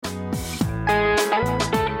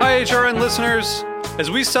HRN listeners.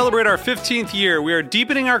 As we celebrate our 15th year, we are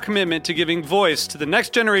deepening our commitment to giving voice to the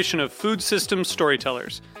next generation of food systems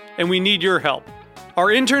storytellers, and we need your help. Our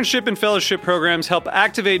internship and fellowship programs help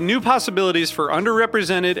activate new possibilities for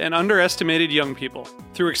underrepresented and underestimated young people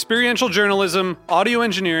through experiential journalism, audio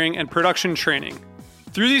engineering, and production training.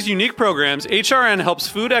 Through these unique programs, HRN helps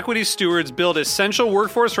food equity stewards build essential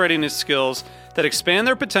workforce readiness skills that expand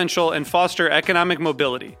their potential and foster economic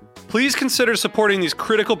mobility. Please consider supporting these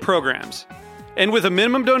critical programs. And with a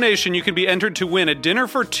minimum donation, you can be entered to win a dinner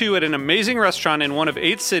for two at an amazing restaurant in one of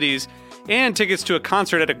 8 cities and tickets to a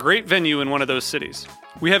concert at a great venue in one of those cities.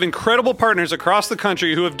 We have incredible partners across the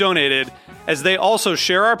country who have donated, as they also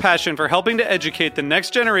share our passion for helping to educate the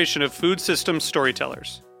next generation of food systems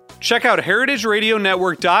storytellers. Check out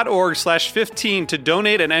heritageradionetwork.org/15 to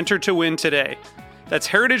donate and enter to win today. That's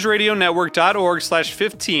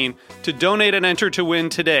heritageradionetwork.org/15 to donate and enter to win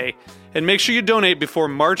today. And make sure you donate before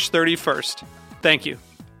March 31st. Thank you.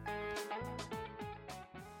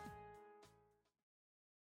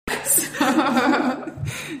 Yes,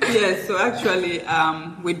 so actually,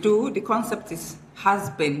 the concept is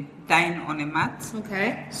husband dine on a mat.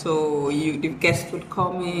 Okay. So the guests would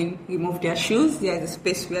come in, remove their shoes. There's a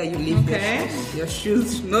space where you leave your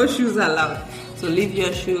shoes. No shoes allowed. So leave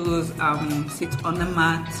your shoes, sit on the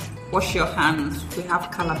mat, wash your hands. We have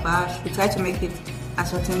calabash. We try to make it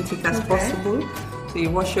as authentic as possible. So you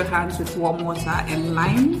wash your hands with warm water and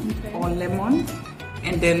lime or lemon,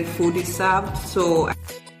 and then food is served. So.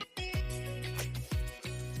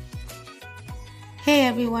 Hey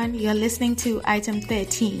everyone, you're listening to Item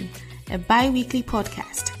 13, a bi-weekly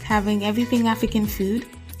podcast covering everything African food,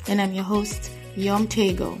 and I'm your host, Yom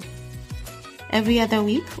Tego. Every other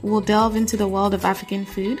week, we'll delve into the world of African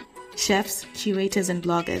food, chefs, curators, and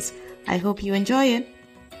bloggers. I hope you enjoy it.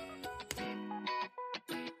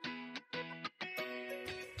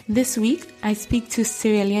 This week, I speak to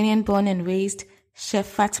Sierra Leonean born and raised Chef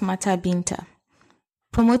Fatmata Binta.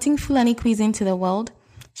 Promoting Fulani cuisine to the world,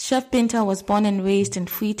 Chef Binta was born and raised in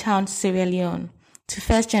Freetown, Sierra Leone, to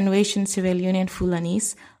first-generation Sierra Leonean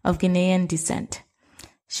Fulanis of Ghanaian descent.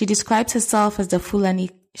 She describes herself as the Fulani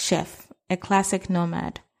chef, a classic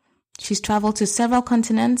nomad. She's traveled to several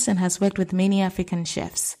continents and has worked with many African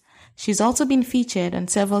chefs. She's also been featured on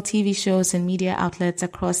several TV shows and media outlets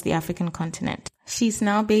across the African continent. She's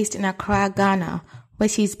now based in Accra, Ghana, where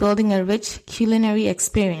she's building a rich culinary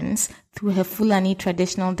experience through her Fulani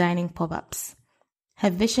traditional dining pop-ups. Her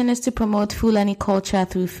vision is to promote Fulani culture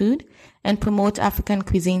through food and promote African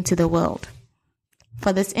cuisine to the world.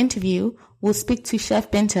 For this interview, we'll speak to Chef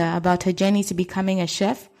Binta about her journey to becoming a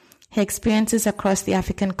chef, her experiences across the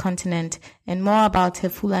African continent, and more about her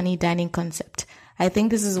Fulani dining concept. I think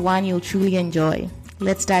this is one you'll truly enjoy.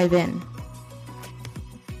 Let's dive in.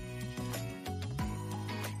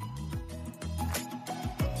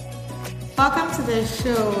 Welcome to the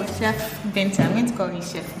show, Chef Binta. I'm going to call you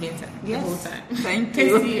Chef Binta the whole time. Thank you.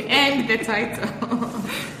 Because you end the title.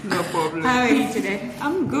 No problem. How are you today?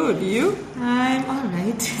 I'm good. You? I'm all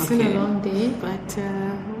right. It's been a long day, but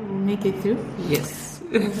we'll make it through. Yes.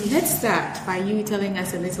 Let's start by you telling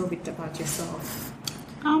us a little bit about yourself.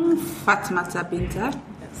 I'm Fatmata Binta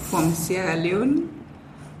from Sierra Leone,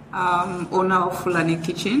 owner of Fulani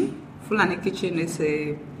Kitchen. Fulani Kitchen is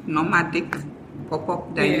a nomadic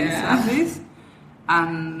pop-up dining service,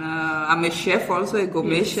 and I'm a chef, also a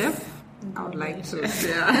gourmet chef. I would like to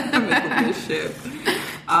say I'm a gourmet chef.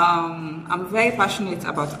 I'm very passionate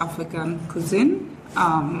about African cuisine,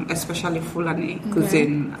 especially Fulani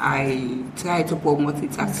cuisine. I try to promote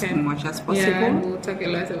it as much as possible. Yeah, we'll talk a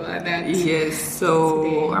lot about that. Yes, so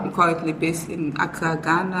today. I'm currently based in Accra,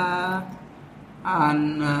 Ghana,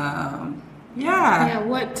 and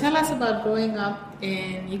Tell us about growing up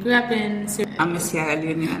you grew up in Sierra I'm a Sierra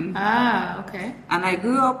Leonean. Okay. And I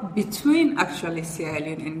grew up between actually Sierra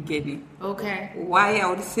Leone and Guinea. Okay. Why I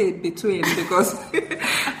would say between? Because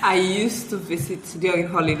I used to visit during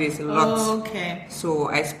holidays a lot. Okay. So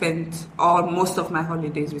I spent most of my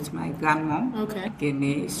holidays with my grandmom. Okay.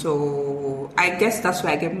 Guinea. So I guess that's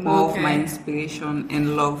where I get more of my inspiration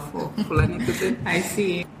and love for Fulani cuisine. I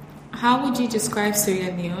see. How would you describe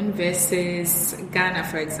Sierra Leone versus Ghana,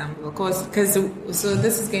 for example? So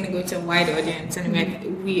this is going to go to a wide audience, and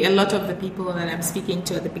a lot of the people that I'm speaking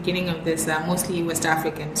to at the beginning of this are mostly West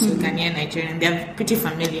Africans, so Ghanaian, Nigerian. They're pretty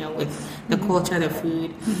familiar with the culture, the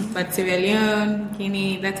food. But Sierra Leone,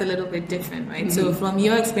 Guinea, that's a little bit different, right? So from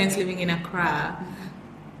your experience living in Accra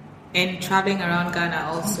and traveling around Ghana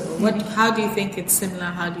also, how do you think it's similar?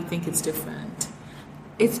 How do you think it's different?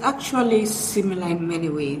 It's actually similar in many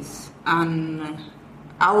ways, and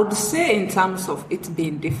I would say in terms of it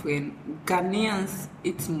being different, Ghanaians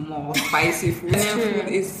eat more spicy food. Ghanaian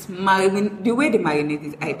food is the way they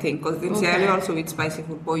marinate it, I think, because in Sierra Leone also eat spicy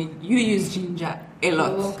food, but you use ginger a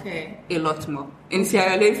lot. A lot more. In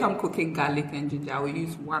Sierra Leone, if I'm cooking garlic and ginger, I will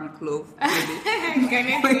use 1 clove.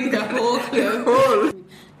 Ghanaians eat the whole clove.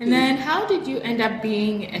 And then how did you end up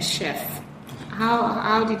being a chef?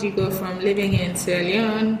 How did you go from living in Sierra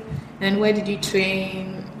Leone, and where did you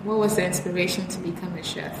train? What was the inspiration to become a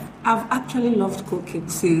chef? I've actually loved cooking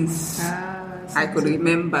since I could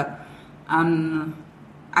remember. And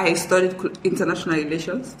I studied international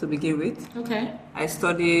relations to begin with. Okay. I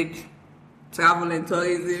studied travel and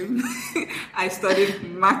tourism. I studied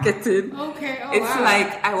marketing. Okay. It's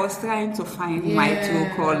like I was trying to find my true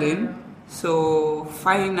calling. So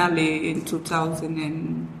finally in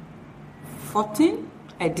 2014,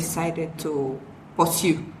 I decided to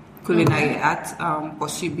pursue culinary art,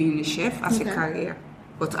 pursue being a chef as a career.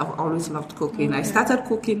 But I've always loved cooking. I started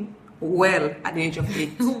cooking well at the age of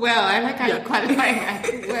 8. Well, I like how you qualify that.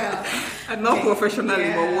 Well. And not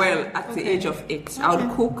professionally, but well at the age of 8. I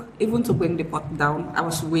would cook even to bring the pot down. I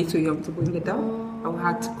was way too young to bring it down. I would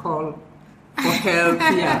have to call for help.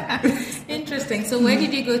 Interesting. So where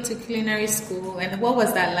did you go to culinary school, and what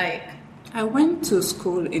was that like? I went to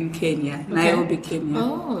school in Kenya, Nairobi, Kenya.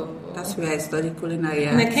 Oh. That's where I studied culinary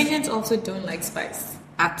And arts. the Kenyans also don't like spice.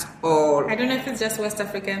 At all. I don't know if it's just West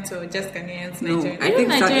Africans or just Ghanaians, No, Nigerians. I think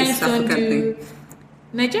Nigerians that is don't African do. thing.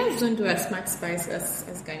 Nigerians don't do as much spice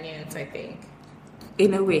as Ghanaians, I think.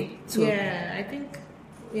 In a way, too. Yeah, I think.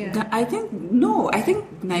 Yeah. I think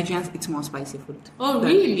Nigerians eat more spicy food. Oh,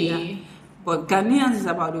 really? Yeah. But Ghanaians is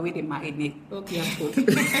about the way they marinate their food.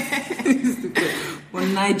 But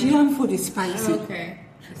Nigerian food is spicy. Okay.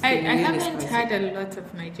 I really haven't spicy. had a lot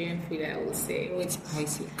of Nigerian food, I will say. It's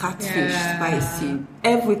spicy. Catfish, spicy.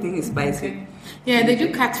 Everything is spicy. Okay. Yeah, they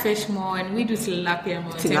do catfish more, and we do tilapia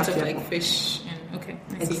more in terms of Tilapia like more. fish. And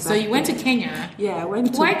I see. So Exactly. you went to Kenya. Yeah, I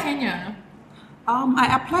went to... Why Kenya?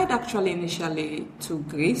 I applied actually initially to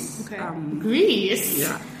Greece. Okay. Greece?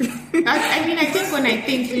 Yeah. I think when I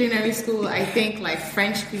think culinary school, I think like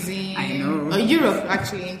French cuisine. I know. Or Europe,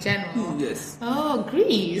 actually, in general. Yes. Oh,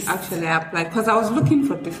 Greece. Actually, I applied because I was looking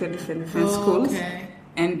for different schools. Okay.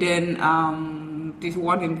 And then this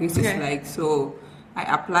one in Greece is like, so I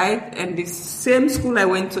applied, and the same school I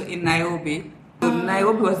went to in Nairobi. So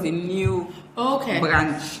Nairobi was the new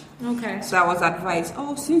branch. Okay. So I was advised,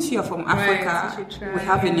 since you're from Africa, we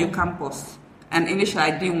have a new campus. And initially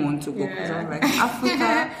I didn't want to go because I was like,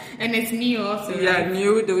 Africa. And it's new also. Yeah, right?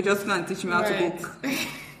 new. They were just going to teach me how to cook.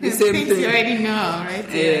 The same Things thing. you already know,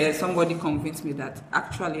 right? Somebody convinced me that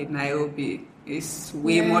actually Nairobi is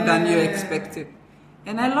way more than you expected.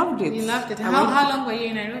 And I loved it. You loved it. How long were you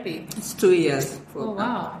in Nairobi? It's 2 years.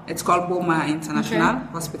 Wow. It's called Boma International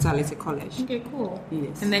Hospitality College. Okay, cool.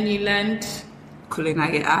 Yes. And then you learned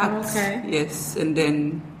culinary arts. Okay. Yes, and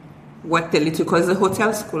then worked a little because it's a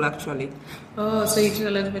hotel school actually. Oh, so you did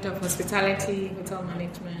a little bit of hospitality, hotel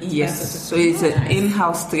management. Yes, so it's an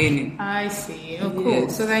in-house training. I see. Oh, cool.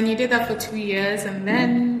 Yes. So then you did that for 2 years, and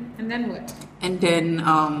then what? And then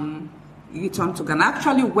returned to Ghana.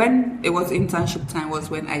 Actually, when it was internship time was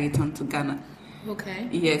when I returned to Ghana. Okay.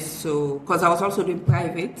 Yes, so because I was also doing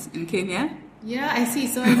private in Kenya. Yeah, I see.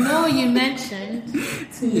 So I know you mentioned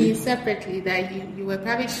to me separately that you were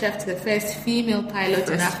private chef to the first female pilot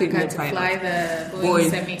in Africa to fly the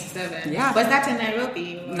Boeing 787. Yeah. Was that in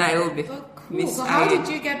Nairobi? Or? Nairobi. Oh, cool. So how did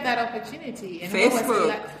you get that opportunity? And Facebook. What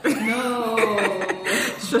was it like? No.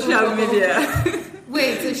 Social media.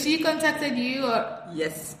 Wait, so she contacted you or?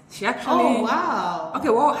 Yes. She actually. Oh, wow. Okay,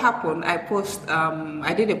 what happened? I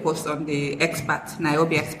did a post on the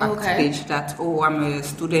Nairobi expat page that, I'm a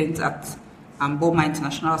student at Boma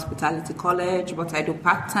International Hospitality College, but I do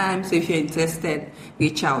part-time, so if you're interested,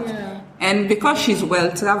 reach out. Yeah. And because she's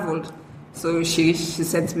well-traveled, so she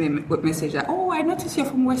sent me a message that, I noticed you're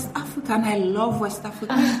from West Africa, and I love West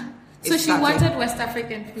Africa. So she wanted West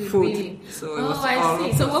African food, really? So it was I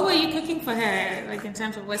see. So what were you cooking for her, like in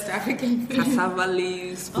terms of West African food? Cassava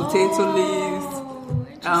leaves, potato leaves,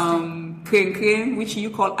 cream, which you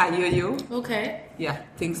call ayoyo. Okay. Yeah,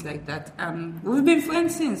 things like that. We've been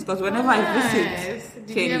friends since, because whenever I visit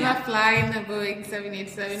Did Kenya, you ever fly in the Boeing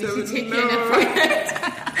 787? Did she take you in a flight?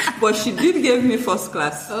 But she did give me first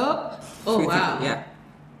class. Oh, wow. Yeah.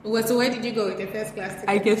 Well, so where did you go with your first class ticket?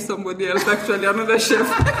 I gave somebody else, actually, another chef.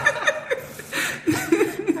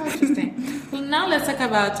 Interesting. Well, now let's talk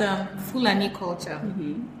about Fulani culture.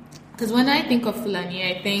 Because when I think of Fulani,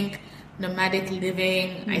 I think nomadic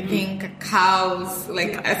living, I think cows,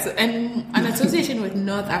 and an association with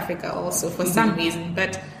North Africa also for some reason.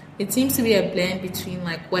 But it seems to be a blend between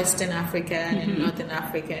like Western African and Northern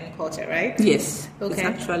African culture, right? Yes, Okay. it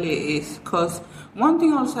actually is. Because one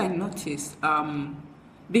thing also I noticed,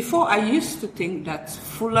 before I used to think that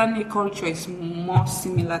Fulani culture is more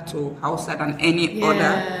similar to Hausa than any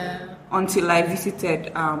other, until I visited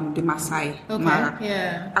the Maasai Mara.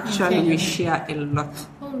 Yeah. Actually, we share a lot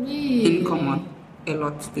in common. A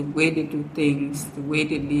lot. The way they do things, the way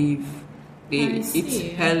they live, they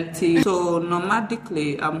eat healthy. So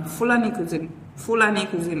nomadically, Fulani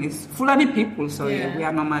cuisine is Fulani people. So we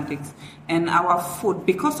are nomadics, and our food,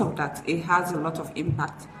 because of that, it has a lot of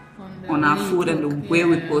impact on our food and the way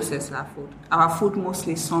we process our food. Our food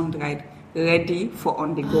mostly sun dried, ready for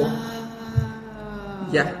on the go.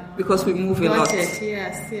 Because we move a lot.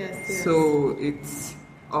 Yes. So it's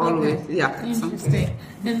always interesting.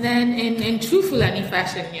 And then in true Fulani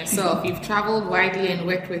fashion yourself, you've traveled widely and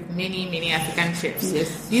worked with many African chefs.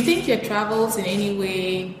 Yes. Do you think your travels in any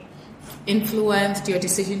way influenced your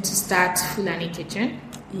decision to start Fulani Kitchen?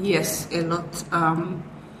 Yes, a lot.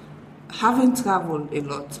 Having traveled a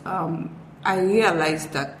lot, I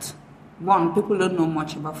realized that one, people don't know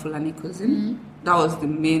much about Fulani cuisine. That was the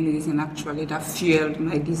main reason actually that fueled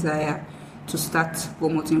my desire to start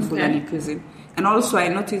promoting Fulani cuisine. And also I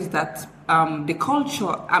noticed that the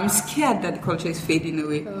culture, I'm scared that the culture is fading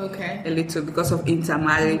away a little because of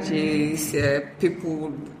intermarriages,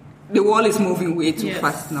 people, the world is moving way too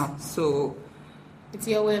fast now. So it's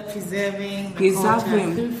your way of preserving culture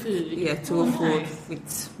through food. Yeah, through food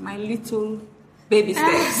with my little baby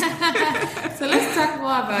steps. So let's talk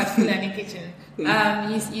more about Fulani Kitchen.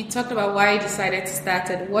 You talked about why you decided to start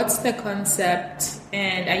it. What's the concept,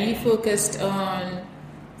 and are you focused on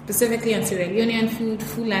specifically on Sierra Leonean food,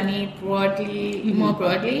 Fulani more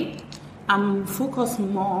broadly? I'm focused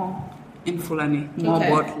more in Fulani, more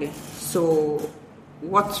broadly. So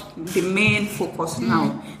what the main focus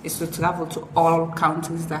now is to travel to all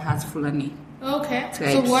countries that has Fulani. Okay.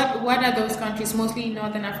 Tribes. So what are those countries? Mostly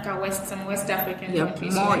Northern Africa, some West African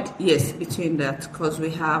countries, right? Yes, between that, because we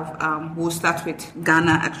have, we'll start with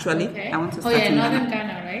Ghana actually. Okay. I want to start in Northern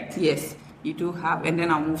Ghana, right? Yes, you do have, and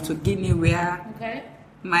then I'll move to Guinea where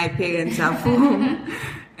my parents are from,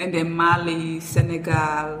 and then Mali,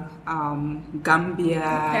 Senegal,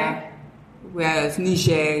 Gambia, whereas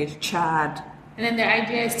Niger, Chad. And then the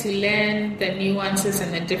idea is to learn the nuances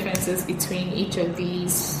and the differences between each of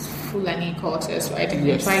these Fulani cultures, right? And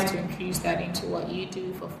then try to infuse that into what you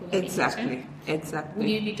do for Fulani Kitchen. Exactly. Will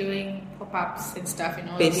you be doing pop-ups and stuff in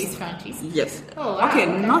all of these countries? Yes. Oh, wow. Okay,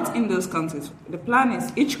 not in those countries. The plan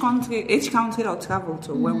is each country I'll travel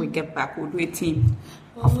to, when we get back, we'll do a team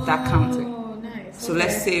of that country. Oh, nice. So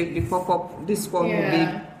let's say the pop-up, this one will be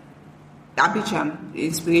Abidjan,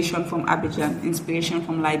 inspiration from Abidjan, inspiration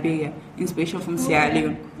from Liberia, inspiration from Sierra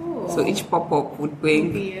Leone. Cool. So each pop-up would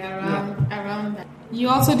be around that. You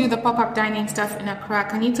also do the pop-up dining stuff in Accra.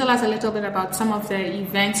 Can you tell us a little bit about some of the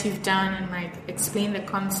events you've done and like explain the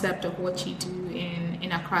concept of what you do in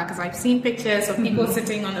Accra? Because I've seen pictures of people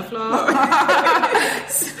sitting on the floor.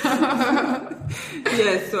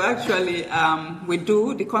 Yes, so actually we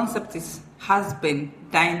do, the concept has been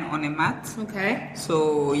dine on a mat. Okay.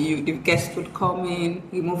 So the guests would come in,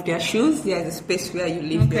 remove their shoes. There is a space where you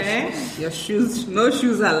leave your shoes. No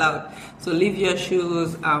shoes allowed. So leave your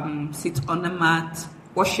shoes, sit on the mat,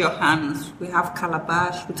 wash your hands. We have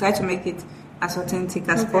calabash. We try to make it as authentic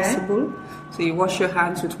as possible. So you wash your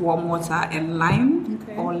hands with warm water and lime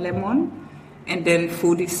or lemon. And then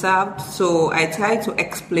food is served. So I try to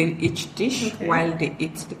explain each dish while they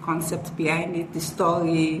eat, the concept behind it, the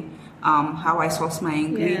story, how I source my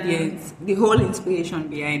ingredients, the whole inspiration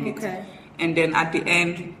behind it. And then at the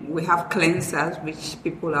end, we have cleansers, which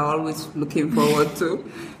people are always looking forward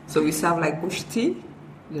to. So we serve like bush tea,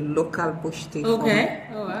 the local bush tea from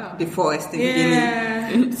the forest in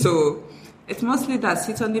Guinea. So it's mostly that,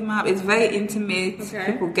 sit on the map. It's very intimate.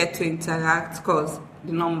 People get to interact because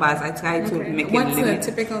the numbers, I try to make it limit. What's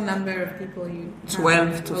the typical number of people you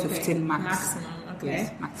 12 to 15 max. Maximum.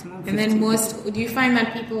 Yes, maximum 15. And then do you find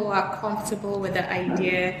that people are comfortable with the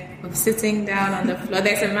idea of sitting down on the floor?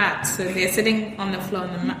 There's a mat, so they're sitting on the floor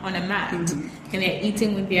on a mat, and they're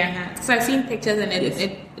eating with their hands. So I've seen pictures, and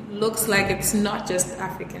it looks like it's not just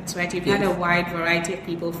Africans, right? You've had a wide variety of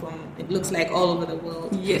people from, it looks like, all over the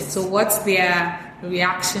world. Yes. So what's their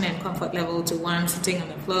reaction and comfort level to one sitting on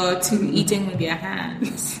the floor to eating with their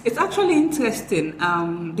hands? It's actually interesting.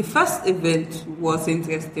 The first event was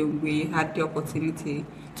interesting. We had the opportunity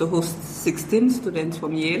to host 16 students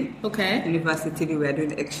from Yale University. They were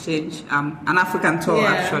doing exchange, an African tour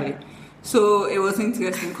actually. So it was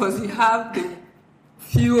interesting because you have the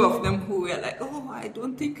few of them who were like, oh, I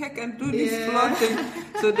don't think I can do this floor thing.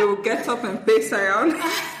 So they would get up and pace around.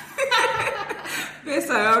 Pace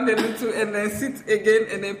around a little and then sit again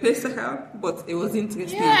and then pace around. But it was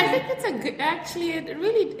interesting. Yeah, I think it's a good, actually, it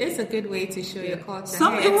really is a good way to show your culture.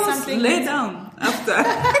 It was lay down after.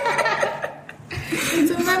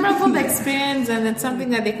 It's a memorable experience, and it's something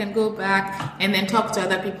that they can go back and then talk to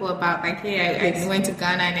other people about. Like, hey, I went to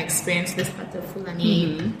Ghana and experienced this part of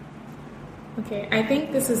Fulani. Okay, I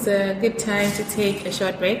think this is a good time to take a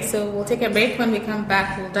short break. So we'll take a break. When we come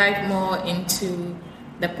back, we'll dive more into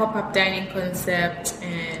the pop-up dining concept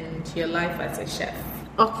and your life as a chef.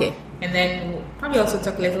 Okay. And then we'll probably also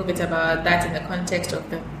talk a little bit about that in the context of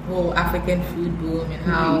the whole African food boom and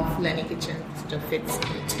how Fulani Kitchen sort of fits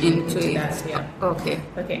into that. Yeah. Okay.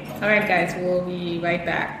 Okay. All right, guys. We'll be right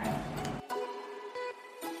back.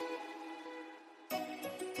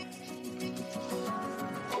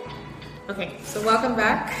 Okay, so welcome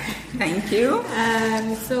back. Thank you.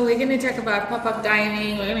 So we're going to talk about pop-up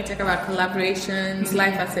dining. We're going to talk about collaborations,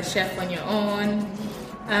 life as a chef on your own.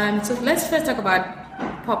 So let's first talk about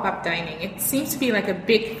pop-up dining. It seems to be like a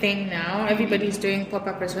big thing now. Everybody's doing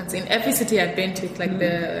pop-up restaurants. In every city I've been to, it's like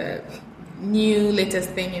the new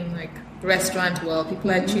latest thing in like restaurant world.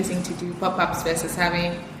 People are choosing to do pop-ups versus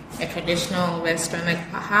having a traditional restaurant. Like,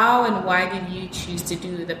 how and why did you choose to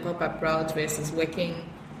do the pop-up route versus working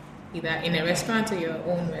either in a restaurant or your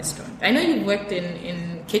own restaurant? I know you've worked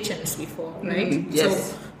in kitchens before, right?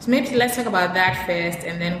 Yes. So maybe let's talk about that first,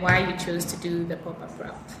 and then why you chose to do the pop-up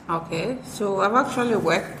route. Okay, so I've actually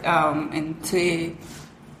worked in 3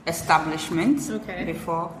 establishments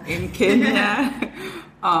before in Kenya,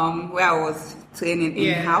 where I was training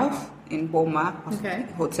in-house in Boma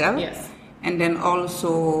Hotel. Yes. And then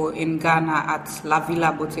also in Ghana at La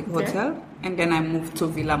Villa Boutique Hotel. And then I moved to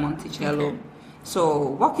Villa Monticello. Okay. So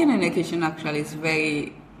working in a kitchen actually is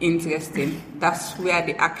very interesting. That's where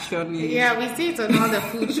the action is. Yeah, we see it on all the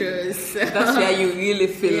food shows. That's where you really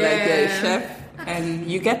feel like you're a chef. And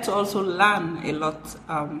you get to also learn a lot.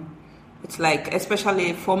 It's like,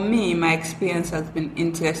 especially for me, my experience has been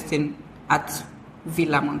interesting at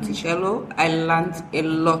Villa Monticello. I learned a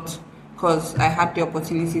lot because I had the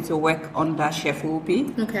opportunity to work under Chef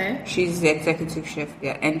Ruby. Okay. She's the executive chef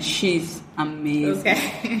there, and she's amazing.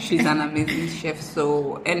 Okay. She's an amazing chef.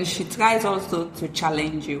 So, and she tries also to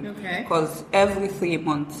challenge you. Okay. Because every 3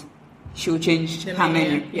 months, she'll change her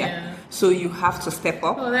menu. Yeah. So you have to step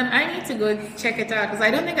up. Well, then I need to go check it out because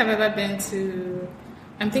I don't think I've ever been to.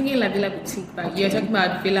 I'm thinking La Villa Boutique, but you're talking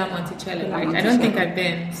about Villa Monticello, right? Monticello. I don't think I've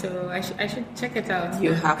been, so I should check it out.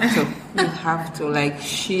 You have to. You have to. Like,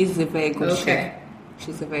 she's a very good chef.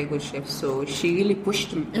 She's a very good chef, so she really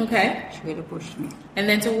pushed me. Okay. She really pushed me. And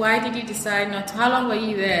then, so why did you decide not to? How long were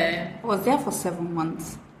you there? I was there for 7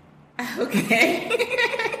 months. Okay.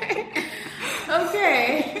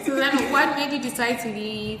 Okay. So then, what made you decide to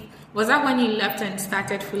leave? Was that when you left and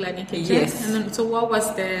started Fulani Kitchen? Yes. And then, so what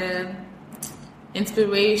was the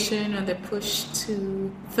inspiration or the push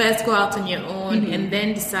to first go out on your own and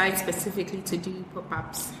then decide specifically to do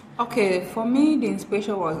pop-ups? Okay, for me, the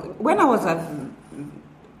inspiration was when I was at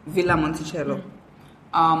Villa Monticello,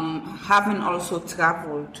 having also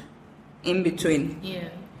traveled in between. Yeah.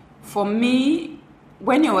 For me,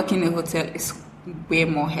 when you're working in a hotel, it's way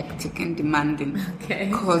more hectic and demanding. Okay.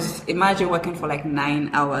 Because imagine working for like 9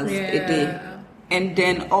 hours a day. And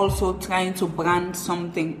then also trying to brand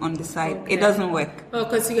something on the side. Okay. It doesn't work. Oh,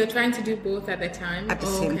 because you're trying to do both at the time? At the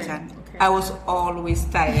same time. Okay. I was always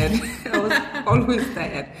tired.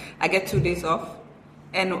 I get 2 days off.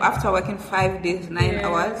 And after working 5 days, 9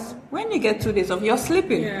 hours, when you get 2 days off, you're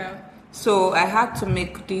sleeping. Yeah. So I had to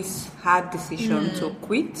make this hard decision to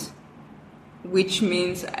quit, which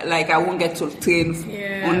means like I won't get to train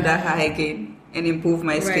under her again and improve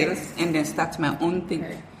my skills and then start my own thing.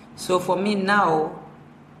 Okay. So for me now,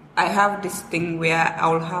 I have this thing where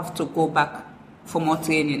I'll have to go back for more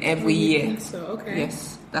training every year. Think so, okay.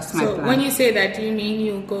 Yes, that's my plan. So when you say that, do you mean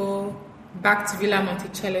you'll go back to Villa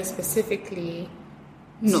Monticello specifically?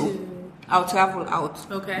 No, I'll travel out.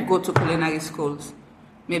 Okay. Go to culinary schools,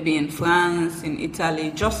 maybe in France, in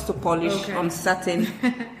Italy, just to polish on certain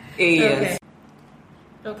areas.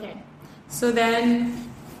 Okay. So then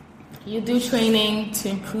you do training to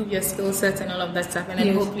improve your skill set and all of that stuff, and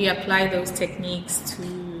then hopefully apply those techniques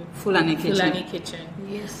to Fulani Kitchen.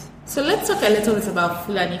 Yes. So let's talk a little bit about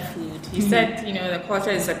Fulani food. You said, the culture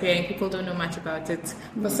is disappearing, people don't know much about it.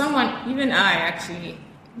 But someone, even I actually,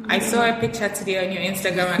 I saw a picture today on your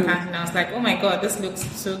Instagram account and I was like, oh my God, this looks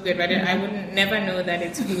so good, but I would never know that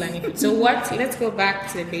it's Fulani food. So let's go back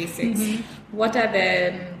to the basics. What are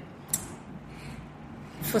the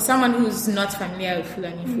for someone who's not familiar with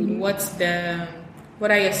Fulani food, what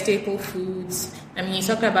are your staple foods? I mean, you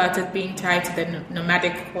talked about it being tied to the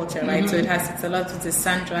nomadic culture, right? So it's a lot of the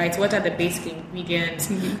sun-dried. What are the basic ingredients?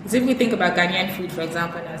 Because if we think about Ghanaian food, for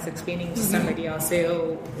example, and I was explaining to somebody, I'll say,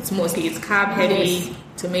 it's carb-heavy,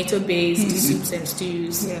 tomato-based soups and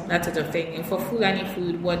stews, that sort of thing. And for Fulani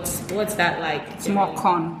food, what's that like? It's more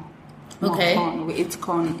corn. Okay. Corn. We eat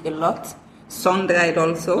corn a lot. Sun-dried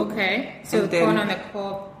also. Okay. So corn on the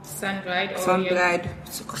cob, sun-dried? Sun-dried.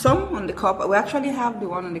 Some on the cob. We actually have the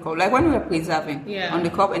one on the cob. Like when we were preserving. On the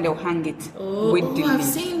cob, and they'll hang it with the I've leaf.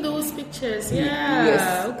 seen those pictures. Yeah.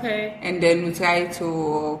 Yes. Okay. And then we try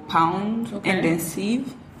to pound and then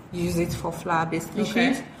sieve. Use it for flour-based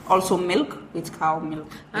dishes. Also milk with cow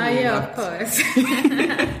milk. Of course.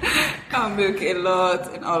 Cow milk a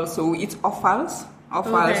lot. And also we eat offals.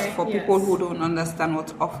 Offals, for people who don't understand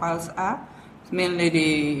what offals are. Mainly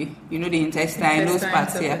the intestine, those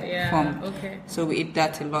parts here. So we eat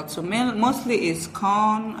that a lot. So mostly is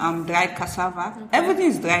corn, dried cassava. Everything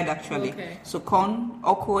is dried actually. So corn,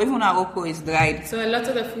 oko, even our oko is dried. So a lot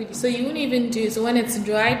of the food. So you won't even do. So when it's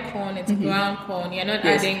dried corn, it's ground corn. You're not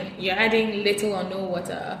adding. You're adding little or no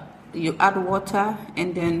water. You add water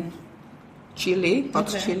and then chili, hot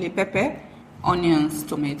chili, pepper, onions,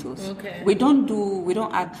 tomatoes. We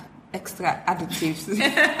don't add extra additives.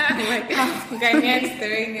 Ghanaians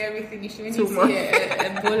throwing everything. You should see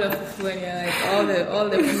a bowl of food and you're like all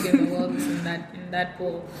the food in the world is in that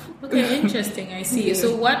bowl. Okay, interesting. I see.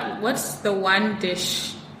 So what's the one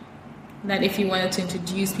dish that if you wanted to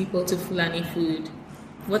introduce people to Fulani food,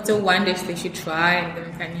 what's the one dish they should try, and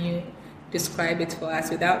then can you describe it for us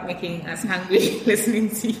without making us hungry listening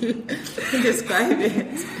to you describe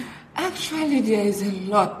it? Actually, there is a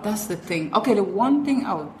lot. That's the thing. Okay, the one thing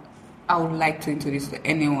I would like to introduce to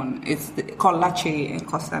anyone is called lacheri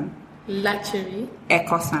ekosan. Lacheri?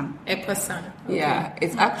 Ekosan. Ekosan. Okay. Yeah,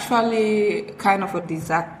 it's actually kind of a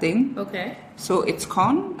dessert thing. Okay. So it's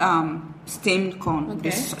corn, steamed corn.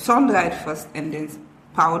 Okay. Sun-dried first and then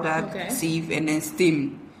powdered, sieve, and then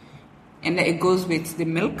steamed. And then it goes with the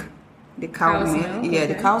milk. The cow's milk? Yeah,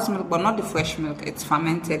 the cow's milk, but not the fresh milk. It's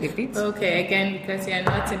fermented a bit. Okay, again, because you're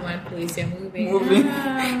not in one place, you're moving.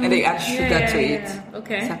 And they add sugar to it.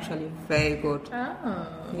 Okay. It's actually very good. Oh.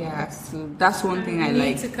 Yeah, so that's one thing I like. You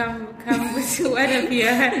need to come with one of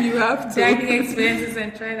your you have to. dining experiences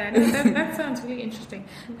and try that. That sounds really interesting.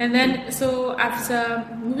 And then, so after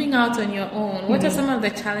moving out on your own, what are some of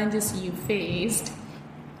the challenges you faced?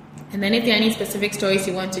 And then if there are any specific stories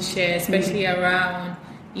you want to share, especially around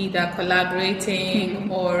either collaborating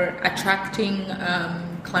or attracting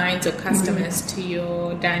clients or customers to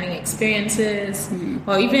your dining experiences,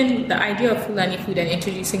 or even the idea of Fulani food and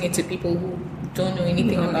introducing it to people who don't know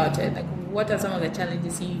anything about it. Like, what are some of the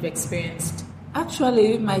challenges you've experienced?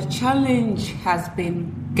 Actually, my challenge has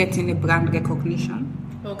been getting a brand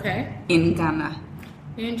recognition. Okay. In Ghana.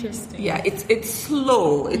 Interesting. Yeah, it's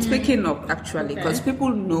slow. It's picking up actually because people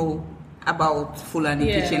know about Fulani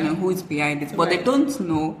Kitchen and who is behind it, but they don't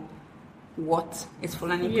know what is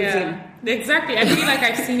Fulani Cuisine. Exactly. I feel like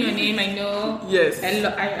I've seen your name. I know. Yes.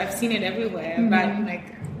 I've seen it everywhere, but like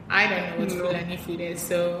I don't know what Fulani food is.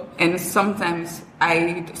 So. And sometimes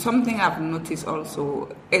something I've noticed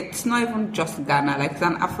also, it's not even just Ghana. Like it's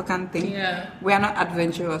an African thing. Yeah. We are not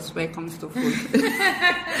adventurous when it comes to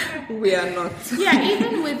food. We are not. Yeah,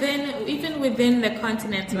 even within the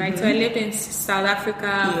continent, right? So I lived in South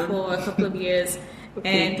Africa for a couple of years.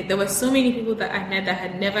 And there were so many people that I met that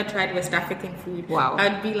had never tried West African food. Wow.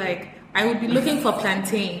 I would be looking for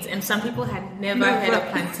plantains, and some people had never heard of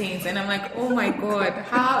plantains, and I'm like, oh my god,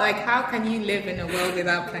 how can you live in a world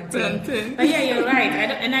without plantains? But yeah, you're right.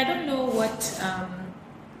 I don't know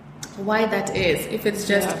why that is. If it's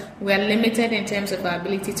just we're limited in terms of our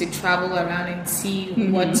ability to travel around and see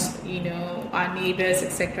what our neighbors,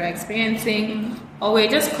 etc., are experiencing, or we're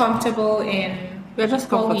just comfortable in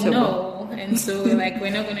what we know. And so we're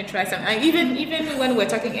not going to try something. Even when we were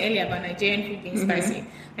talking earlier about Nigerian food being spicy,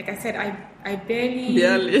 like I said, I barely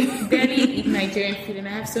eat Nigerian food, and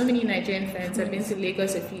I have so many Nigerian friends. I've been to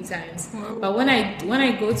Lagos a few times, but when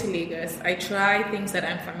I go to Lagos, I try things that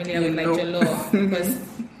I'm familiar with, like jollof, because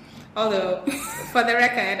although for the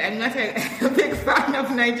record, I'm not a big fan of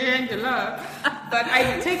Nigerian jollof, but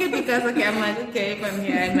I take it because I'm like, okay, if I'm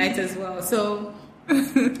here, I might as well. So.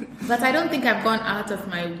 But I don't think I've gone out of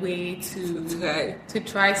my way to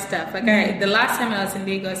try stuff. Like the last time I was in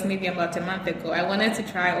Lagos, maybe about a month ago, I wanted to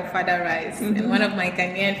try ofada rice, and one of my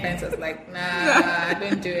Ghanaian friends was like, "Nah,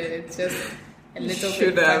 don't do it. It's just a little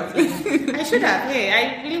bit." I should have. Hey,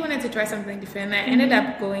 I really wanted to try something different. I ended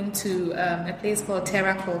up going to a place called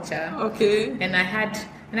Terra Culture. Okay. And I had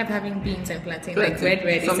end up having beans and plantain, like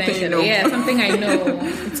red, something essentially. you know. Yeah, something I know.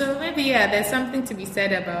 So maybe, there's something to be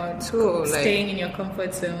said about staying in your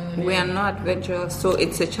comfort zone. We are not adventurous, so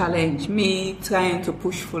it's a challenge. Me trying to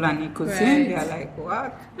push Fulani cuisine, they are like,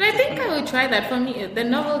 what? But I think I would try that. For me, the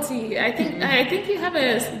novelty, I think you have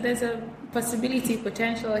there's a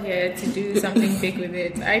potential here to do something big with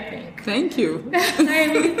it, I think. Thank you. I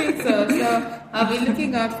really think so. So I'll be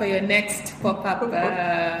looking out for your next pop-up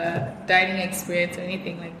dining experience or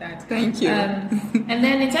anything like that. Thank you. And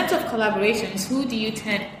then in terms of collaborations,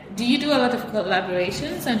 do you do a lot of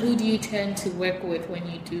collaborations, and who do you tend to work with when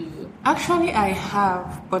you do? Actually, I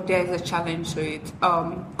have, but there is a challenge to it.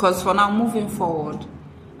 Because for now, moving forward,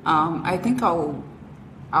 I think I'll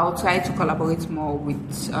try to collaborate more with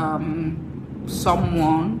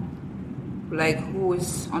someone like who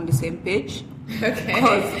is on the same page. Okay.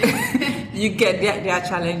 Because you get there are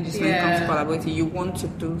challenges when it comes to collaborating. You want to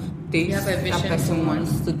do this, that person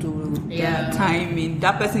wants to do their timing.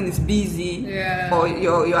 That person is busy, or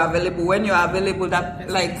you're available. When you're available, that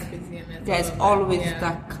there's always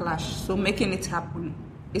that clash. So making it happen,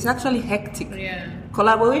 it's actually hectic. Yeah.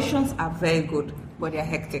 Collaborations are very good, but they're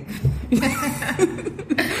hectic.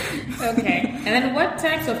 Okay. And then what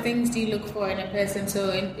types of things do you look for in a person? So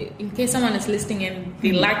in case someone is listening and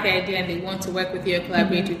they like the idea and they want to work with you or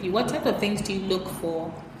collaborate with you, what type of things do you look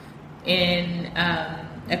for in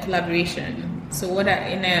a collaboration? So what are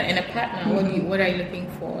in a partner, what are you looking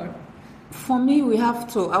for? For me, we have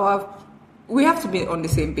to be on the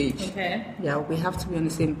same page. Okay. Yeah, we have to be on the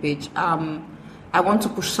same page. I want to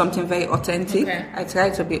push something very authentic. Okay. I try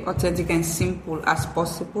to be authentic and simple as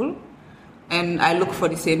possible. And I look for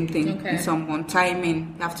the same thing in someone.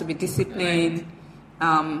 Timing, you have to be disciplined.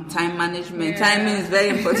 Right. Time management. Yeah. Timing is very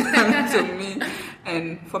important to me.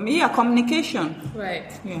 And for me, communication.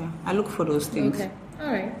 Right. Yeah, I look for those things. Okay.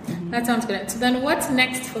 All right. Mm-hmm. That sounds good. So then what's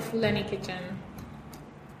next for Fulani Kitchen?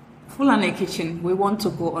 Fulani Kitchen, we want to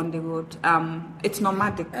go on the road. It's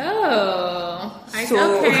nomadic. Oh,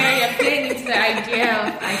 you're playing into the idea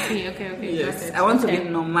of IT. Okay. Yes, I want to be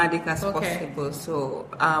nomadic as possible. So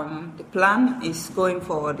the plan is going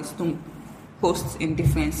forward is to host in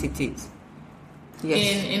different cities.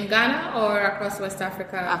 Yes. In Ghana or across West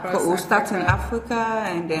Africa? We'll start in Africa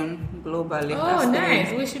and then globally. Oh,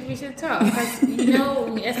 nice. We should talk because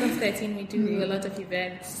in Essence 13 we do a lot of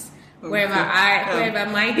events. Wherever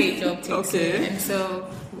my day job takes me. And so,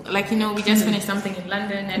 we just finished something in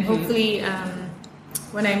London, and hopefully,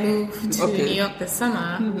 when I move to New York this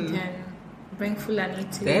summer, we can bring Fulani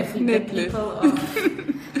to the people of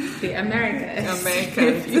the Americas.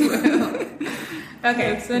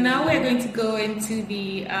 Okay, so now we're going to go into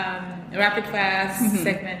the rapid fire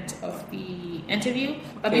segment of the interview.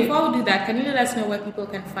 But before we do that, can you let us know where people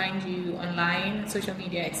can find you online, social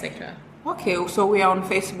media, etc.? Okay, so we are on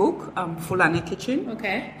Facebook, Fulani Kitchen.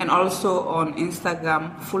 Okay. And also on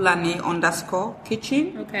Instagram,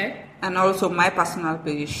 Fulani_Kitchen. Okay. And also my personal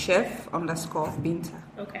page, Chef_Binta.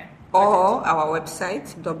 Okay. Or our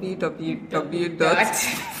website,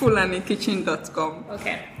 www.fulanikitchen.com.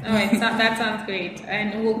 Okay. All right, that sounds great.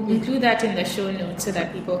 And we'll include that in the show notes so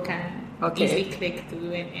that people can easily click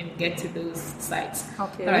through and get to those sites.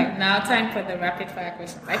 Okay. All right, now time for the rapid fire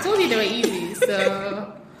questions. I told you they were easy,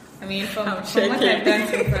 so... I mean, from what I've done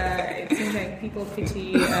so far, it seems like people are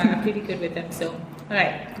pretty good with them. So, all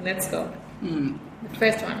right, let's go. The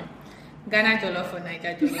first one, Ghana jollof or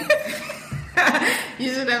Niger jollof?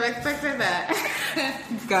 You should have expected that.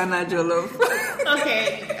 Ghana jollof.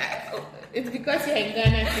 Okay, it's because you're in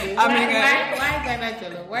Ghana too. Why Ghana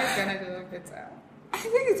jollof? Why is Ghana jollof better? I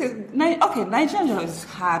think Nigerian jollof is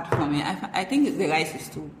hard for me. I think the rice is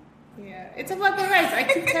too. Yeah, it's about the rice. I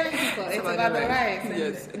keep telling people it's about the rice.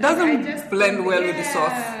 Yes, it doesn't blend well with the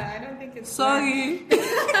sauce. I don't think it's. Sorry.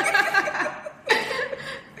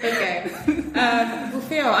 Okay.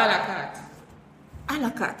 Buffet or a la carte? A la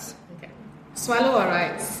carte. Okay. Swallow or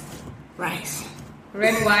rice? Rice.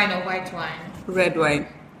 Red wine or white wine? Red wine.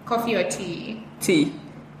 Coffee or tea? Tea.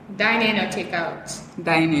 Dine in or take out?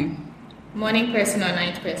 Dine in. Morning person or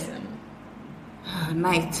night person?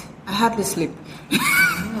 Night. I hardly sleep.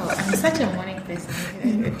 Oh, I'm such a morning person.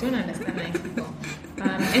 I don't understand night people.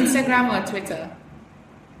 Instagram or Twitter?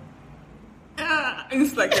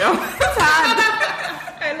 Instagram.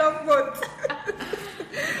 I love both.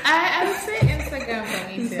 I would say Instagram for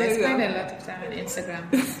me too. I spend a lot of time on Instagram.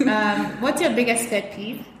 What's your biggest pet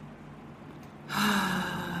peeve?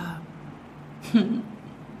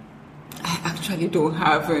 I actually don't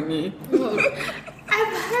have any. Oh, I've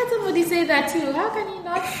heard somebody say that too. How can you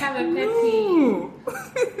not have a pet peeve?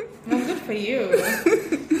 Well, good for you.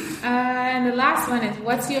 And the last one is,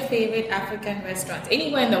 what's your favorite African restaurant?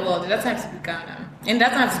 Anywhere in the world. It doesn't have to be Ghana. And it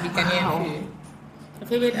doesn't have to be Ghanaian food. Your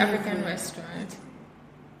favorite African restaurant?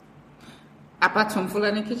 Apart from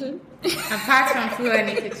Fulani Kitchen? Apart from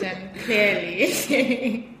Fulani Kitchen,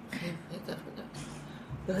 clearly.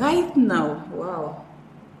 Right now, wow.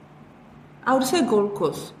 I would say Gold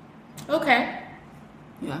Coast. Okay.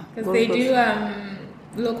 Yeah. Because they do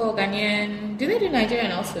local Ghanaian. Do they do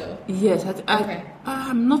Nigerian also? Yes. Okay.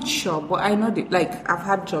 I'm not sure, but I know I've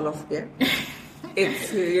had jollof there.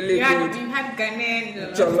 It's really good. You had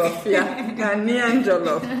Ghanaian jollof. Jollof, yeah. Ghanaian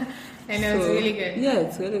jollof. And it was really good. Yeah,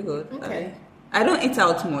 it's really good. Okay. I don't eat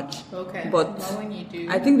out much. Okay. But when you do,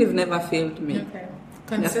 I think they've never failed me. Okay.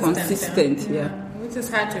 They're consistent, yeah. Which is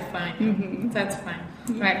hard to find. Mm-hmm. That's fine.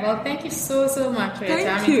 Right. Well, thank you so much for your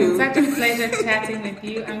time. Thank you. It's such a pleasure chatting with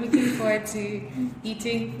you. I'm looking forward to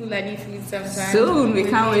eating Fulani food sometime. Soon. We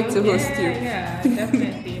can't wait to host you. Yeah,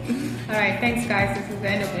 definitely. All right. Thanks, guys. This is the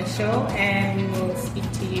end of the show, and we will speak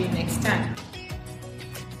to you next time.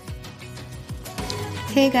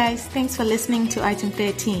 Hey guys, thanks for listening to Item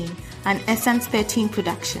 13, an Essence 13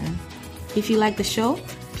 production. If you like the show,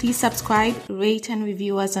 please subscribe, rate, and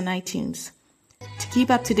review us on iTunes. To keep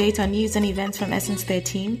up to date on news and events from Essence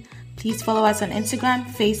 13, please follow us on Instagram,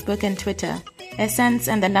 Facebook, and Twitter. Essence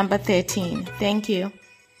and the number 13. Thank you.